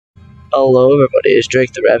Hello everybody, it's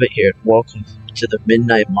Drake the Rabbit here, and welcome to the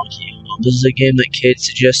Midnight Monkey. This is a game that Kate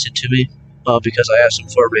suggested to me, because I asked him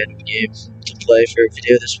for a random game to play for a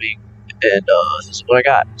video this week, and this is what I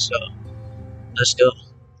got, so let's go.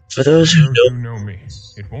 For those who know me,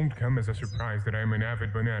 it won't come as a surprise that I am an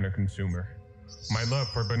avid banana consumer. My love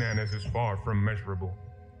for bananas is far from measurable.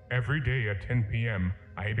 Every day at 10 p.m.,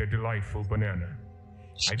 I eat a delightful banana.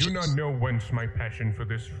 I do not know whence my passion for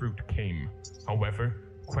this fruit came. However,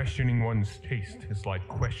 questioning one's taste is like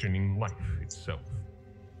questioning life itself.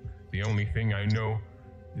 The only thing I know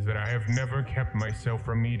is that I have never kept myself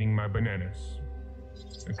from eating my bananas.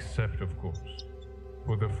 Except, of course,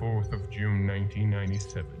 for the 4th of June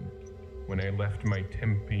 1997, when I left my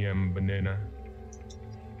 10 p.m. banana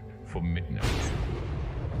for midnight.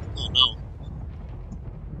 Oh no.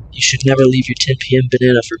 You should never leave your 10 p.m.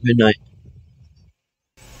 banana for midnight.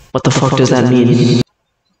 What the fuck does that mean?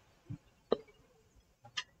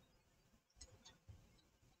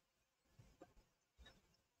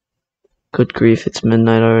 Good grief, it's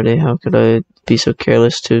midnight already. How could I be so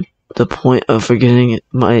careless to the point of forgetting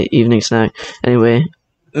my evening snack? Anyway,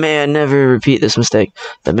 may I never repeat this mistake.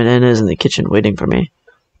 The banana is in the kitchen waiting for me.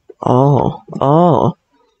 Oh.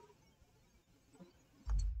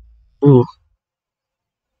 Ooh.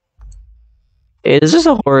 Hey, is this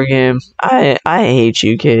a horror game? I hate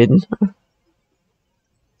you, kid.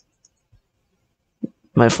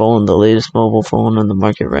 My phone, the latest mobile phone on the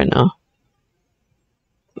market right now.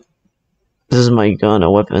 This is my gun,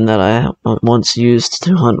 a weapon that I once used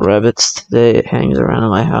to hunt rabbits. Today it hangs around in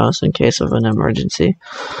my house in case of an emergency.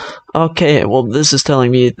 Okay, well this is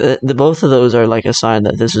telling me that both of those are like a sign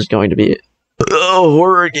that this is going to be a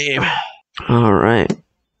horror game. Alright.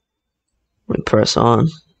 We press on.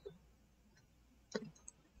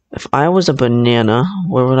 If I was a banana,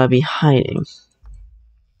 where would I be hiding?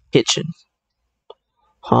 Kitchen.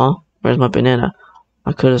 Huh? Where's my banana?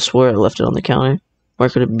 I could have swore I left it on the counter. Where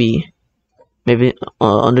could it be? Maybe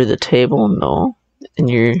under the table? No. In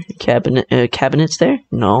your cabinets there?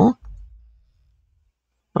 No.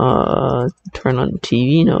 Turn on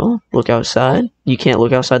TV? No. Look outside? You can't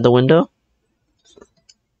look outside the window?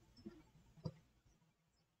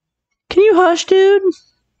 Can you hush, dude?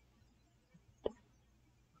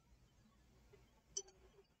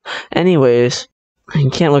 Anyways, I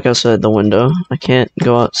can't look outside the window. I can't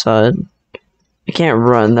go outside. I can't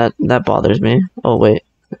run. That bothers me. Oh wait.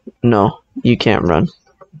 No. You can't run.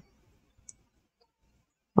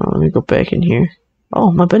 Oh, let me go back in here. Oh,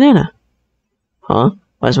 my banana. Huh?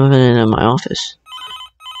 Why is my banana in my office?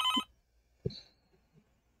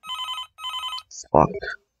 Fuck.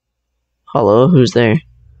 Hello, who's there?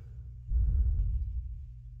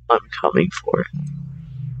 I'm coming for it.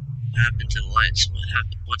 What happened to the lights?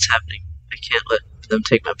 What's happening? I can't let them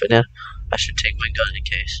take my banana. I should take my gun in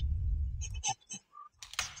case.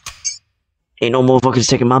 Ain't no motherfuckers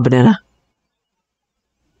taking my banana.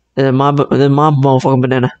 Then my motherfucking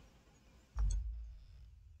banana.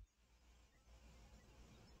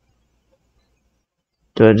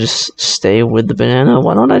 Do I just stay with the banana?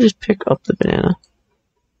 Why don't I just pick up the banana?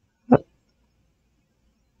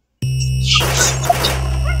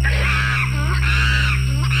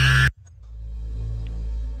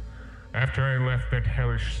 After I left that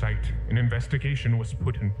hellish site, an investigation was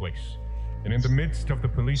put in place, and in the midst of the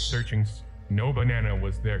police searchings, no banana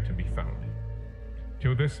was there to be found.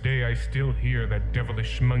 Till this day, I still hear that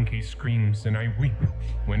devilish monkey screams, and I weep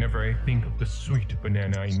whenever I think of the sweet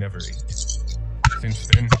banana I never ate. Since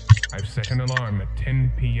then, I've set an alarm at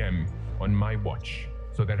 10 p.m. on my watch,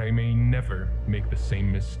 so that I may never make the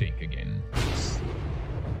same mistake again.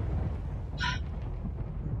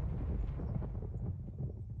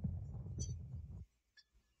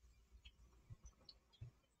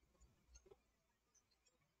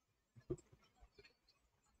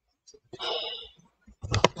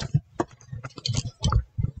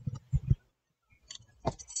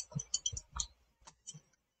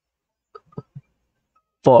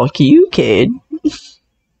 Fuck you, kid.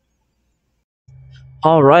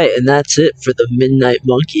 Alright, and that's it for the Midnight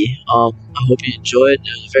Monkey. I hope you enjoyed.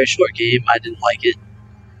 It was a very short game. I didn't like it.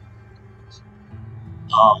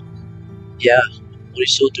 Yeah. What are you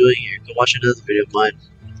still doing here? Go watch another video of mine.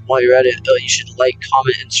 While you're at it, you should like,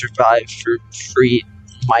 comment, and survive for free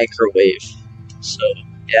microwave. So,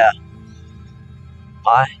 yeah.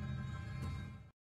 Bye.